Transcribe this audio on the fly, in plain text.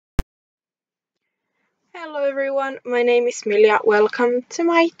Hello everyone, my name is Milja. Welcome to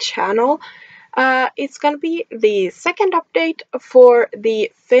my channel. It's gonna be the second update for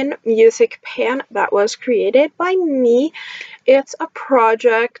the Finn Music Pan that was created by me. It's a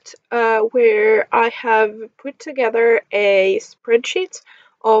project where I have put together a spreadsheet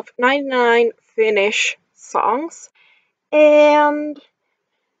of 99 Finnish songs and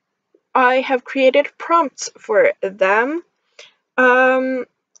I have created prompts for them. Um,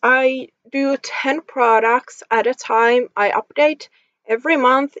 I do 10 products at a time. I update every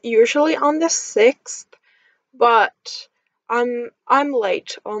month, usually on the 6th, but I'm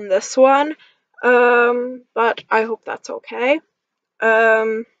late on this one. But I hope that's okay.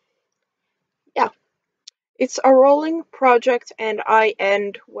 Um, yeah, it's a rolling project and I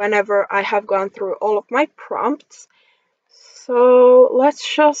end whenever I have gone through all of my prompts. So let's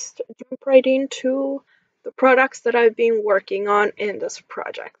just jump right into the products that I've been working on in this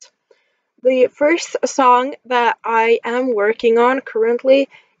project. The first song that I am working on currently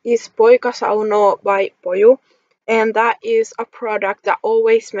is Poika Sauno by Poju, and that is a product that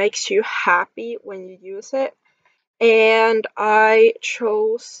always makes you happy when you use it. And I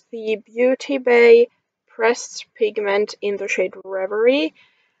chose the Beauty Bay Pressed Pigment in the shade Reverie.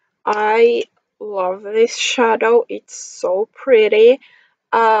 I love this shadow, it's so pretty.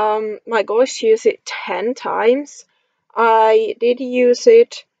 My goal is to use it 10 times. I did use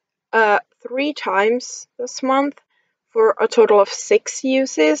it 3 times this month for a total of 6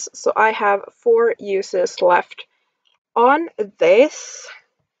 uses, so I have 4 uses left on this.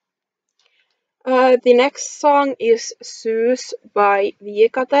 The next song is Syys by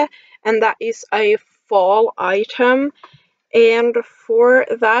Viikate, and that is a fall item. And for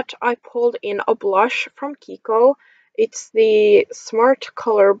that, I pulled in a blush from Kiko. It's the Smart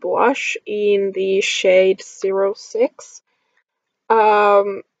Color Blush in the shade 06.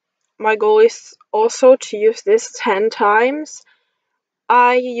 My goal is also to use this 10 times.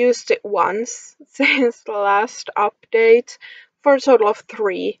 I used it once since the last update for a total of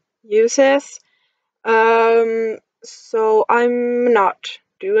 3 uses. So I'm not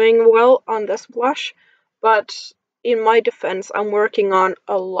doing well on this blush, but in my defense, I'm working on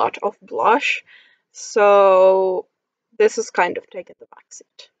a lot of blush, so this is kind of taking the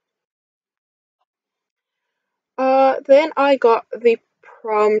backseat. Then I got the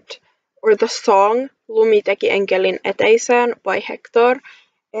prompt or the song Lumi teki enkelin eteiseen by Hector,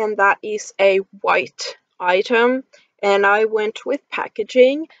 and that is a white item. And I went with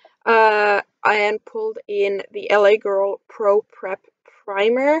packaging and pulled in the LA Girl Pro Prep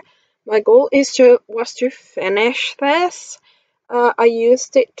Primer. My goal was to finish this. I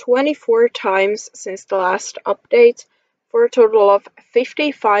used it 24 times since the last update for a total of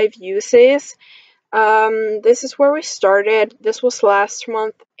 55 uses. This is where we started. This was last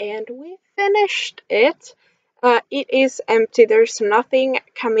month, and we finished it. It is empty. There's nothing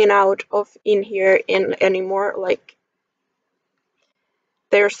coming out of in here anymore. Like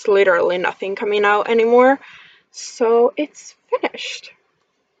there's literally nothing coming out anymore. So it's finished.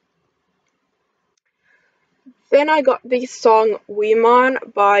 Then I got the song Woman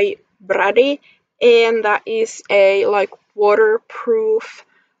by Brady, and that is a like waterproof,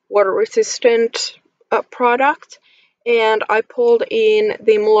 water resistant product. And I pulled in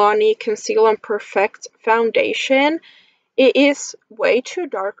the Milani Conceal and Perfect foundation. It is way too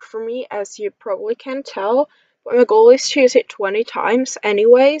dark for me, as you probably can tell, but my goal is to use it 20 times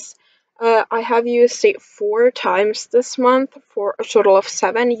anyways. I have used it 4 times this month for a total of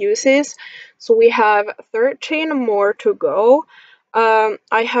 7 uses, so we have 13 more to go. I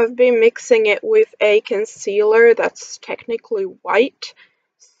have been mixing it with a concealer that's technically white,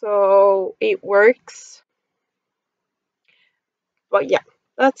 so it works. But yeah,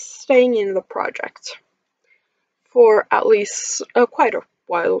 that's staying in the project for at least quite a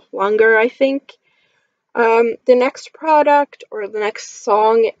while longer, I think. The next product or the next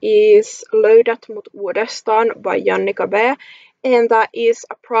song is Löydät mut uudestaan by Jannika B, and that is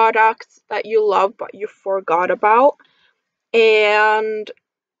a product that you love but you forgot about. And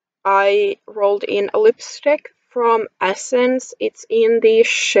I rolled in a lipstick from Essence. It's in the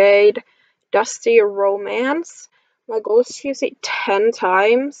shade Dusty Romance. My goal is to use it 10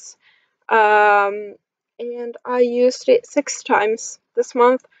 times. And I used it 6 times this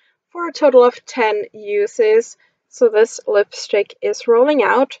month for a total of 10 uses. So this lipstick is rolling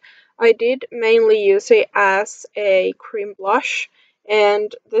out. I did mainly use it as a cream blush,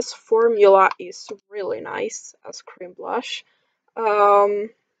 and this formula is really nice as cream blush.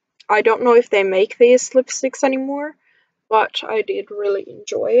 I don't know if they make these lipsticks anymore, but I did really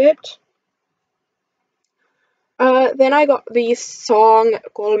enjoy it. Then I got the song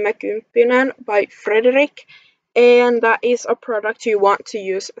Kolmekymppinen by Frederick, and that is a product you want to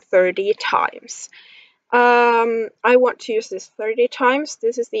use 30 times. I want to use this 30 times.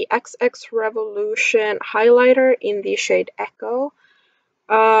 This is the XX Revolution highlighter in the shade Echo.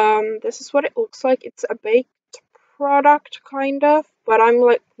 This is what it looks like. It's a baked product, kind of, but I'm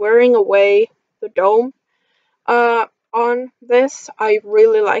like wearing away the dome on this. I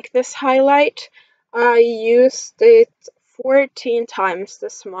really like this highlight. I used it 14 times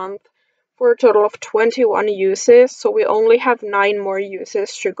this month for a total of 21 uses, so we only have 9 more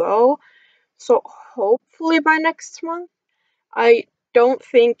uses to go. So hopefully by next month. I don't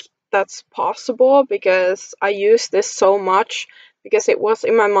think that's possible because I use this so much because it was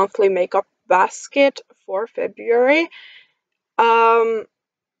in my monthly makeup basket for February. And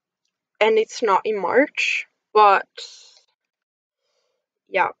it's not in March, but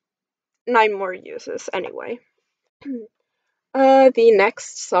yeah, 9 more uses anyway. The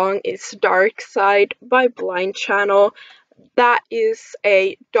next song is Dark Side by Blind Channel. That is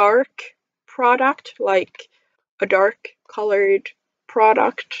a dark product, like a dark colored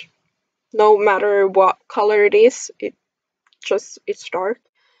product. No matter what color it is, it's dark.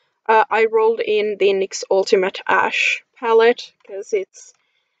 I rolled in the NYX Ultimate Ash palette because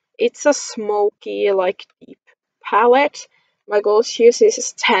it's a smoky, like deep palette. My goal to use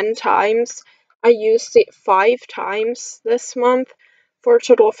this 10 times. I used it 5 times this month for a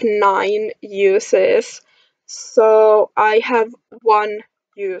total of 9 uses. So I have 1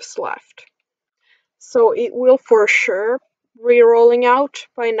 use left. So it will for sure re-rolling out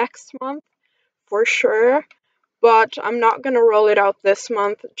by next month, for sure. But I'm not gonna roll it out this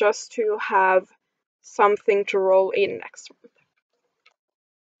month just to have something to roll in next month.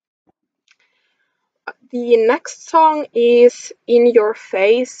 The next song is In Your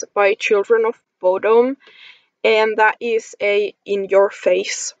Face by Children of Bodom, and that is a in your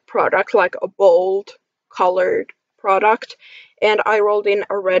face product, like a bold colored product. And I rolled in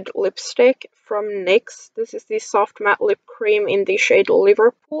a red lipstick from NYX. This is the soft matte lip cream in the shade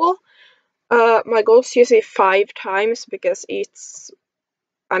Liverpool. My goal is to use it 5 times because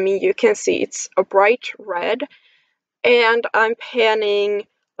you can see it's a bright red, and I'm panning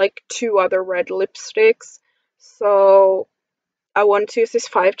like 2 other red lipsticks, so I want to use this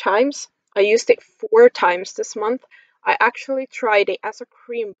 5 times. I used it 4 times this month. I actually tried it as a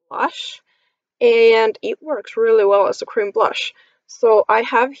cream blush, and it works really well as a cream blush. So I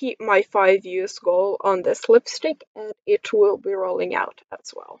have hit my 5 use goal on this lipstick, and it will be rolling out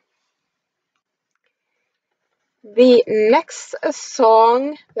as well. The next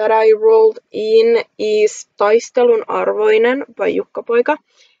song that I rolled in is Taistelun Arvoinen by Jukka-Poika,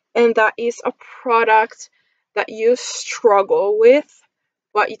 and that is a product that you struggle with,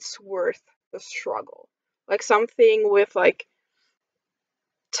 but it's worth the struggle. Like something with like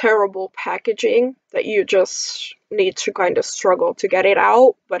terrible packaging that you just need to kind of struggle to get it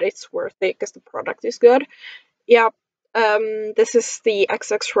out, but it's worth it because the product is good. Yeah, this is the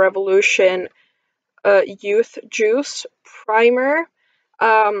XX Revolution Youth Juice Primer.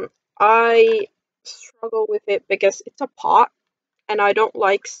 I struggle with it because it's a pot and I don't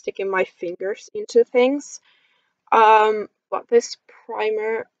like sticking my fingers into things. But this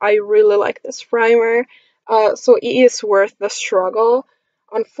primer, I really like this primer, so it is worth the struggle.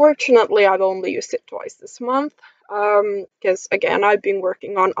 Unfortunately, I've only used it twice this month, because again, I've been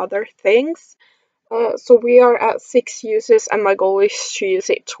working on other things. So we are at 6 uses and my goal is to use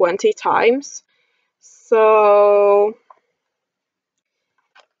it 20 times. So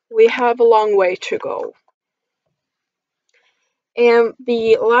we have a long way to go. And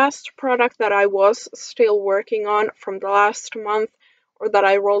the last product that I was still working on from the last month, or that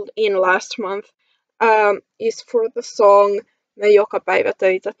I rolled in last month, is for the song Me joka päivä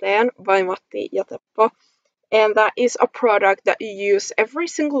töitä teen by Matti ja Teppo. And that is a product that you use every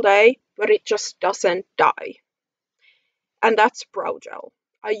single day, but it just doesn't die. And that's brow gel.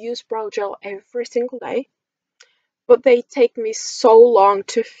 I use brow gel every single day, but they take me so long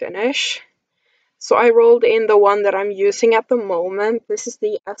to finish. So I rolled in the one that I'm using at the moment. This is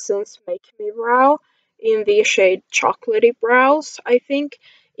the Essence Make Me Brow in the shade Chocolatey Brows. I think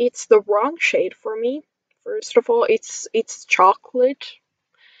it's the wrong shade for me. First of all, it's chocolate.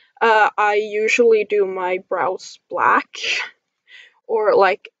 I usually do my brows black or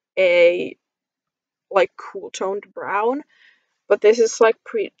like a cool toned brown, but this is like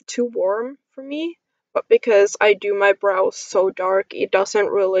too warm for me. But because I do my brows so dark, it doesn't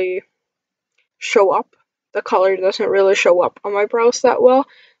really show up. The color doesn't really show up on my brows that well,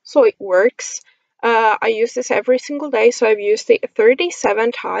 so it works. I use this every single day, so I've used it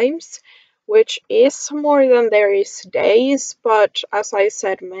 37 times, which is more than there is days, but as I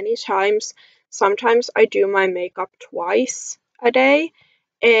said many times, sometimes I do my makeup twice a day,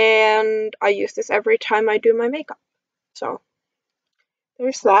 and I use this every time I do my makeup. So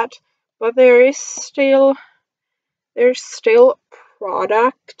there's that. But there's still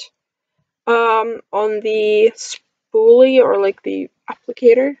product on the spoolie, or like the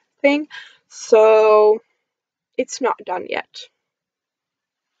applicator thing, so it's not done yet.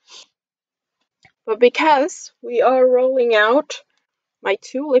 But because we are rolling out my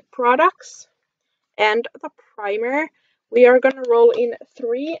 2 lip products and the primer, we are gonna roll in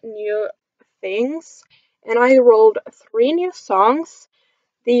 3 new things, and I rolled 3 new songs.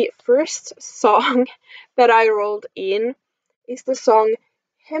 The first song that I rolled in is the song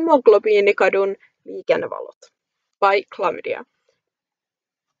Hemoglobiinikadun liikennevalot by Chlamydia.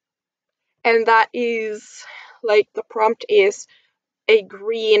 And that is, like, the prompt is a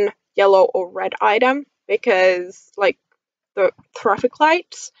green, yellow, or red item, because, like, the traffic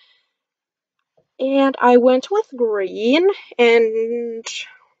lights. And I went with green, and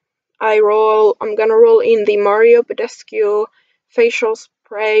I'm gonna roll in the Mario Badescu facial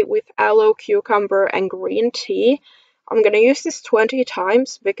spray with aloe, cucumber, and green tea. I'm gonna use this 20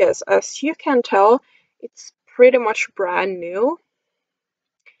 times because, as you can tell, it's pretty much brand new.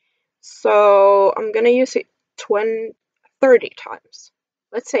 So I'm gonna use it 30 times.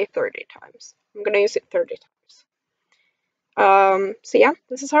 Let's say 30 times. I'm gonna use it 30 times. So yeah,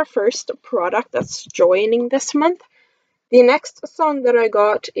 this is our first product that's joining this month. The next song that I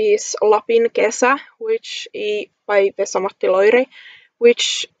got is Lapin Kesä, which is by Vesa-Matti Loiri,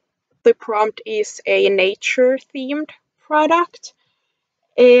 which the prompt is a nature-themed product.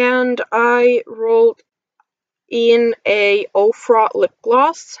 And I rolled in a Ofra lip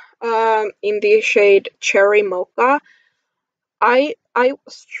gloss in the shade Cherry Mocha. I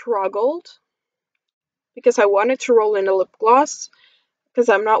struggled because I wanted to roll in a lip gloss because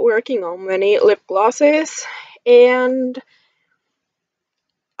I'm not working on many lip glosses, and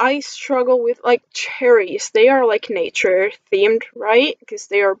I struggle with, like, cherries. They are like nature themed, right? Because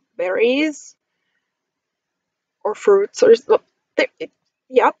they are berries or fruits, or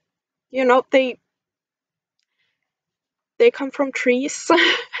yeah, you know, they come from trees. So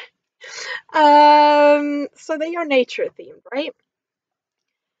they are nature themed, right?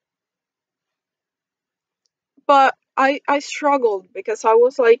 But I struggled because I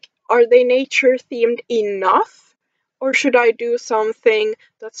was like, are they nature themed enough? Or should I do something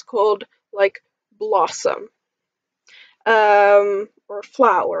that's called, like, blossom, or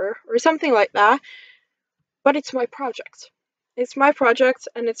flower, or something like that? But it's my project. It's my project,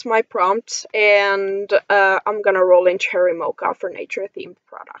 and it's my prompt, and I'm gonna roll in Cherry Mocha for nature themed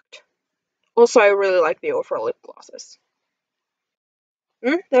product. Also, I really like the Ofra lip glosses.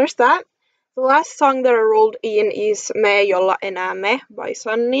 There's that. The last song that I rolled in is Me Jolla Enää Me by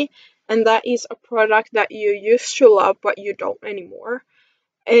Sunny, and that is a product that you used to love but you don't anymore.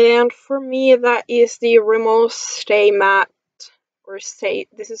 And for me, that is the Rimmel Stay Matte, or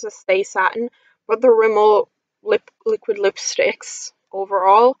this is a Stay Satin, but the Rimmel liquid lipsticks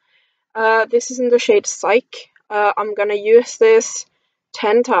overall. This is in the shade Psych. I'm gonna use this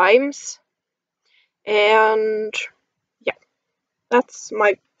 10 times, and yeah, that's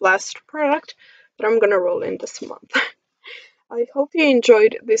my last product that I'm gonna roll in this month. I hope you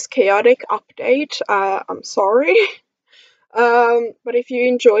enjoyed this chaotic update. I'm sorry. But if you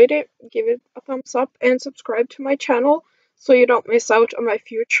enjoyed it, give it a thumbs up and subscribe to my channel so you don't miss out on my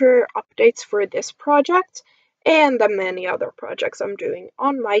future updates for this project and the many other projects I'm doing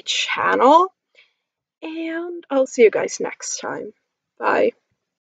on my channel. And I'll see you guys next time. Bye.